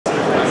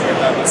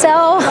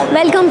So,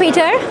 welcome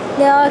Peter,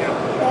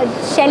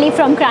 Shaily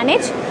from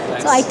Krannich.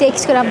 So I take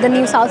care of the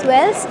New South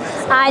Wales,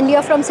 and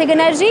you're from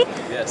Sigenergy.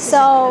 Yes.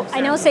 So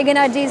I know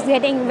Sigenergy is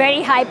getting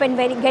very hype and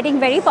getting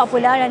very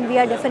popular, and we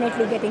are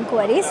definitely getting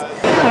queries.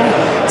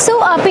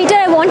 So Peter,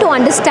 I want to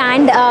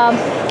understand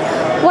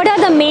what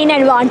are the main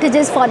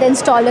advantages for the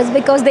installers,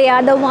 because they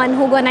are the one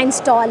who gonna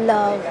install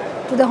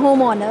to the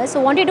homeowners. So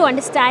wanted to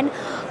understand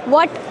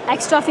what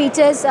extra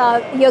features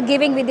you're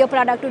giving with your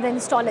product to the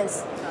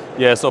installers.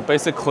 Yeah, so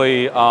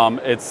basically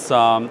it's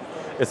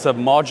a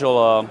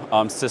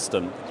modular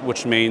system,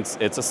 which means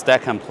it's a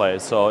stack and play.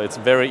 So it's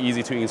very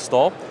easy to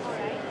install.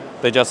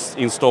 They just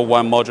install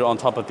one module on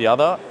top of the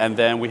other, and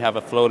then we have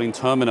a floating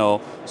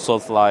terminal, so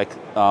it's like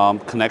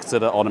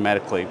connected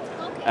automatically.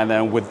 Okay. And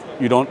then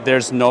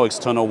there's no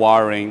external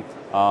wiring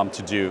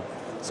to do.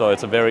 So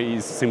it's a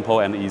very simple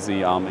and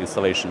easy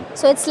installation.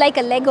 So it's like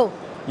a Lego.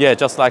 Yeah,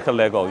 just like a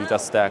Lego, you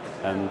just stack.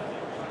 And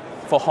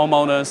for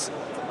homeowners,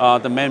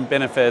 the main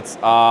benefits,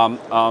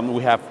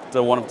 we have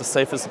one of the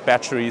safest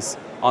batteries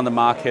on the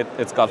market.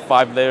 It's got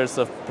 5 layers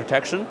of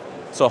protection,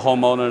 so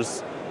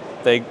homeowners,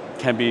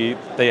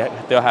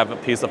 they'll have a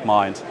peace of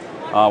mind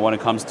when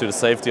it comes to the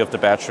safety of the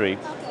battery.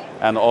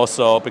 And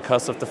also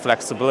because of the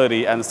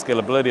flexibility and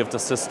scalability of the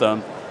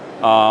system,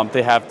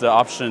 they have the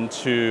option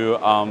to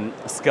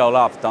scale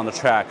up down the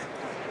track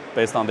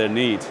based on their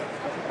need.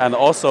 And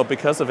also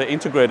because of the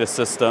integrated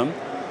system,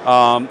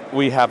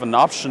 we have an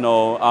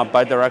optional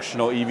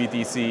bidirectional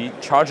EV-DC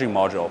charging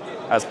module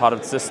as part of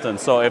the system.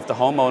 So if the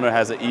homeowner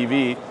has an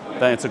EV,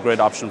 then it's a great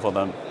option for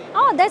them.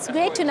 Oh, that's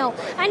great to know.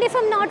 And if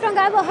I'm not wrong,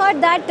 I've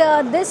heard that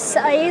this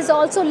is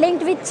also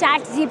linked with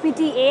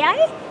ChatGPT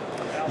AI?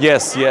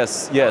 Yes.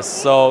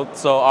 So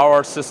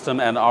our system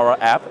and our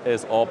app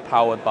is all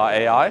powered by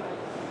AI.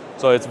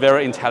 So it's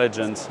very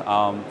intelligent,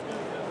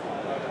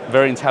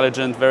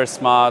 very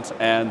smart,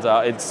 and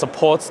it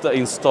supports the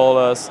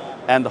installers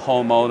and the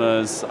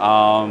homeowners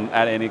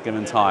at any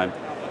given time.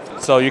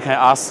 So you can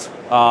ask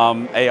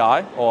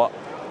AI or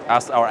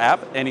ask our app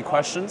any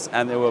questions,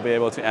 and it will be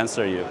able to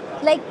answer you.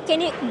 Like,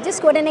 can you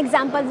just quote an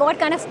example? What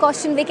kind of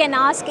question we can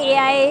ask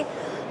AI?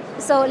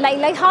 So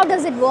like how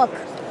does it work?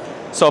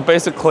 So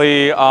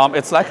basically,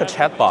 it's like a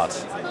chatbot.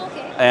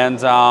 Okay. And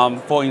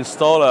for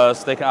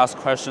installers, they can ask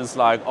questions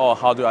like, oh,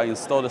 how do I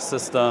install the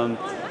system?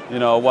 You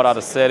know, what are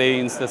the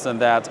settings, this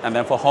and that. And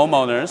then for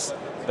homeowners,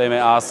 they may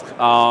ask,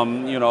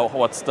 you know,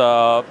 what's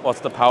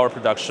the power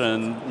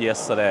production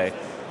yesterday?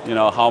 You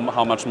know,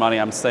 how much money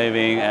I'm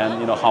saving, and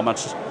you know, how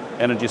much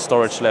energy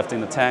storage left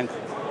in the tank.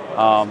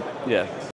 Yeah.